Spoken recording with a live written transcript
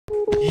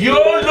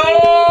YOLO!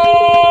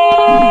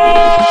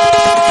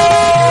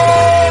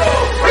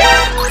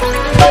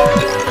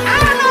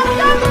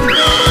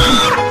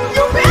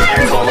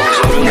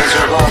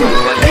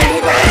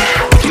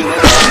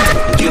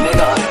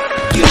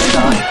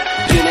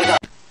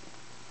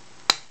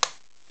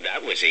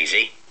 That was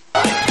easy.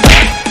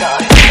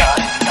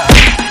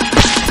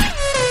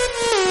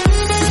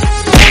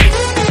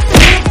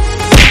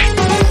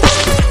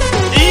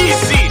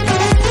 Easy.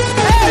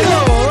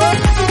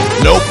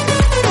 Nope.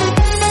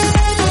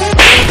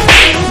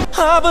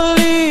 I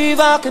believe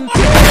I can.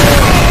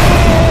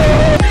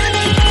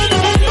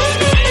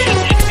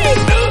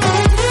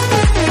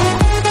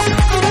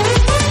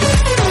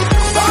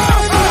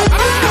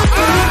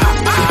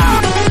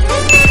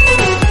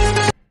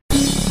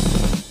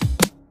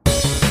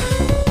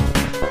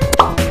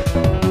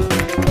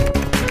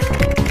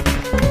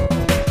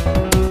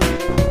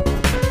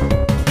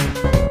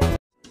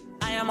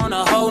 I am on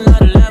a whole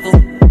nother level.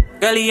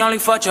 Girl, he only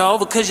fucked you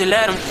over cause you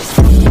let him.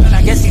 Girl,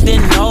 I guess he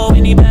didn't know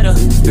any better.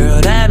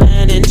 Girl, that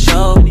man didn't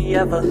show me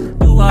ever.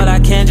 Do all I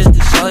can just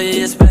to show you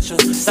you're special.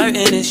 Certain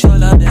it's your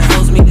love that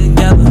holds me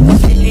together.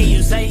 And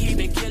you say he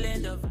been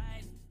killing the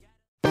vibe.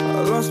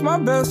 I lost my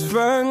best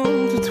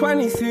friend to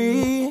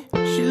 23.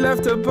 She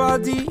left her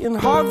body and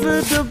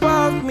hovered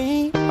above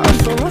me. I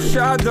saw no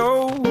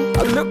shadow,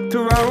 I looked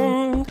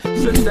around,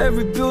 searched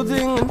every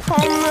building and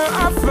home that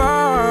I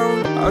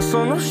found. I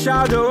saw no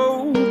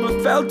shadow,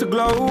 but felt a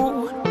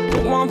glow. The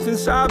warmth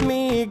inside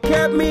me, it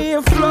kept me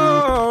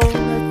afloat.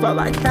 It felt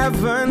like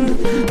heaven,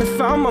 it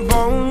found my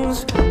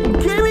bones and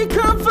gave me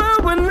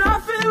comfort when I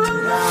feel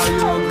alone. Now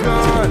you're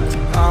gone,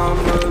 I'm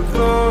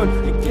alone.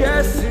 I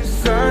guess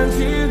it's time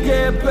to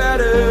get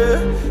better.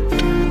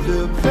 Through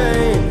the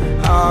pain,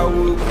 I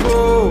will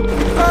go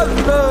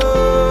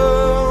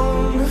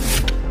alone.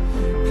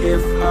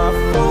 If I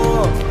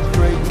fall,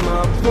 break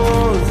my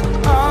bones,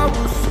 I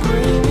will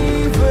scream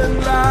even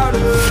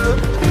louder.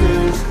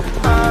 Cause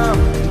I'm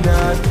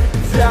not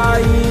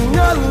dying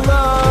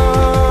alone.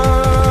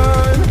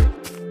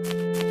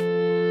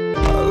 I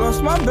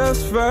lost my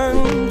best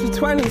friend to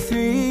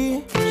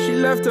 23. She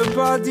left her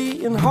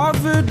body and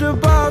hovered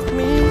above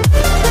me.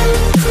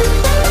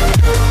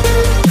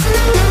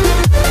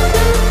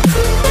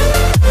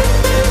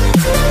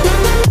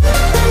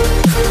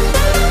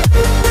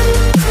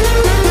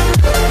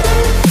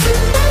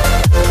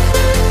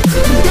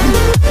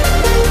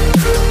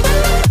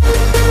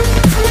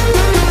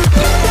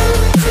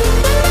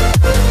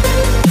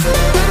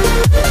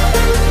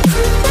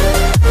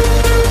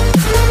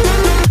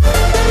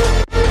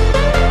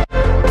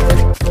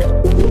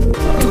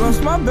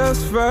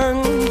 Best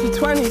friend to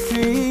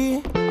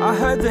 23. I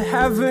heard the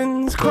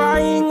heavens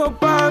crying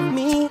above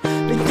me.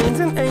 The gained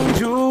an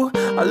angel,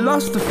 I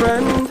lost a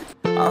friend.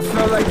 I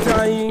felt like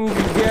dying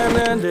again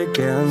and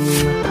again.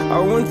 I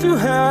went through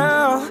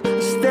hell,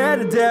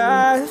 stared at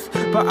death,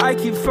 but I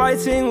keep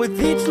fighting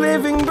with each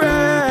living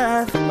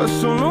breath. I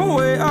saw no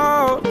way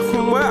out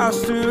from where I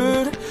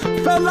stood.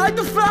 Felt like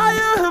the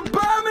fire had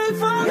burned me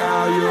from.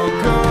 Now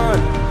you're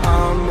gone,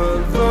 I'm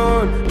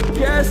alone.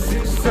 Guess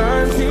it's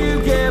time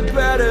to get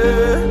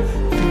better.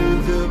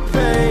 Through the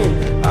pain,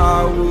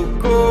 I will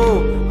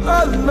go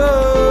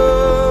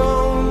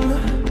alone.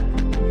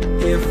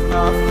 If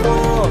I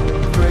fall,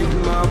 break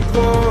my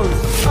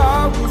bones, I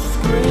will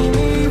scream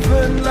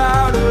even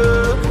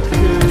louder.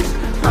 Cause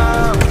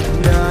I'm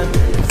not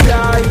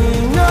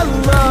dying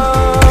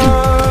alone.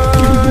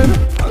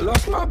 I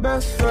lost my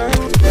best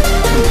friend.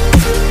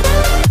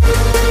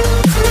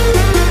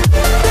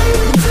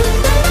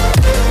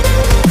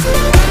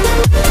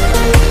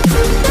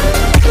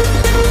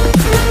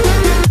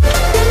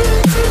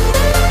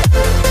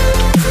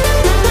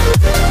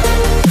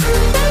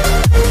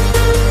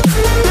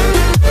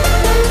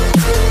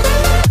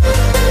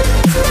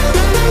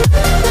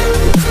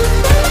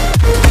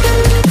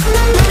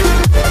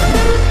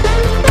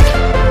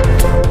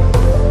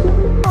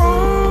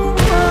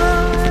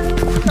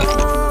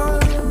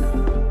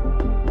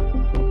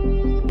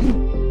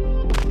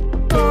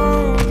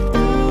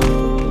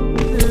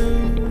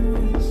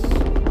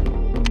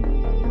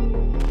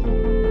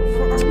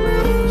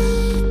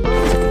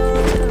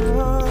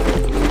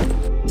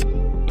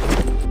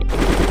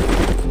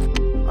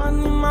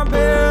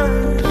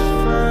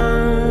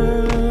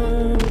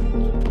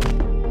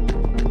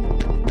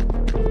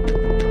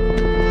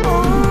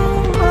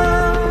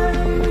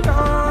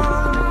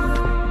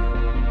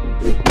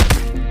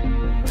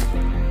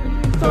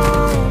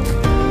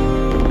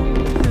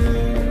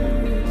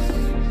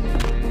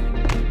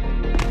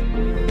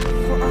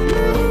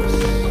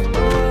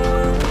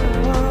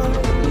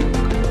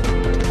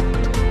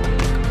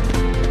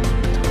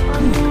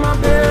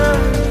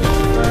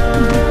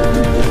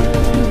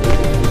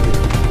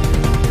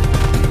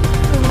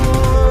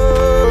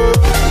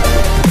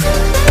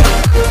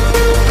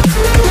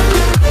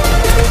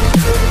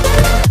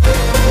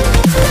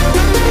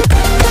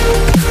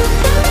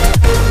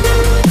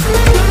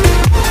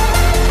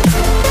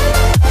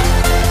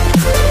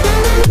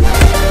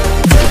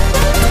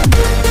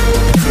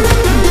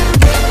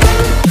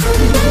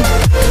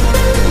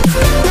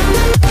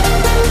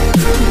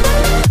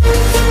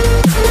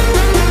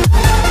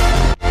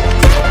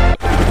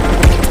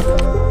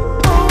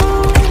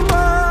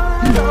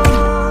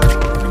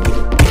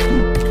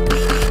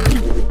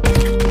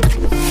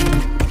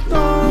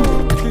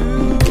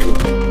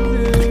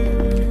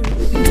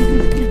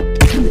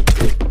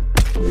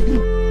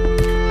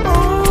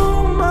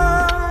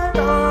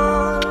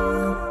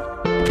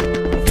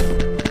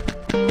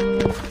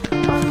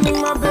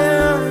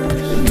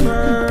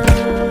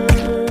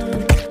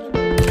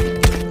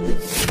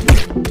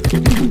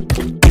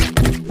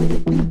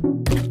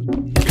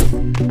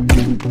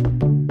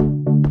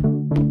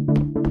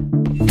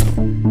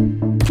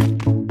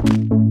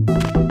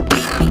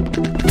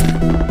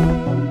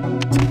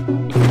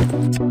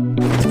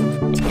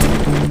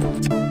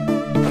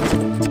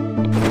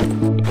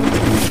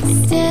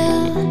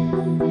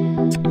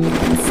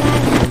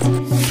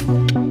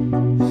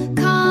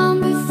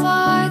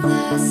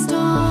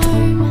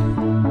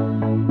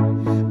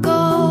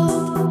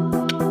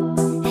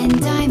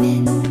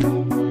 minutes.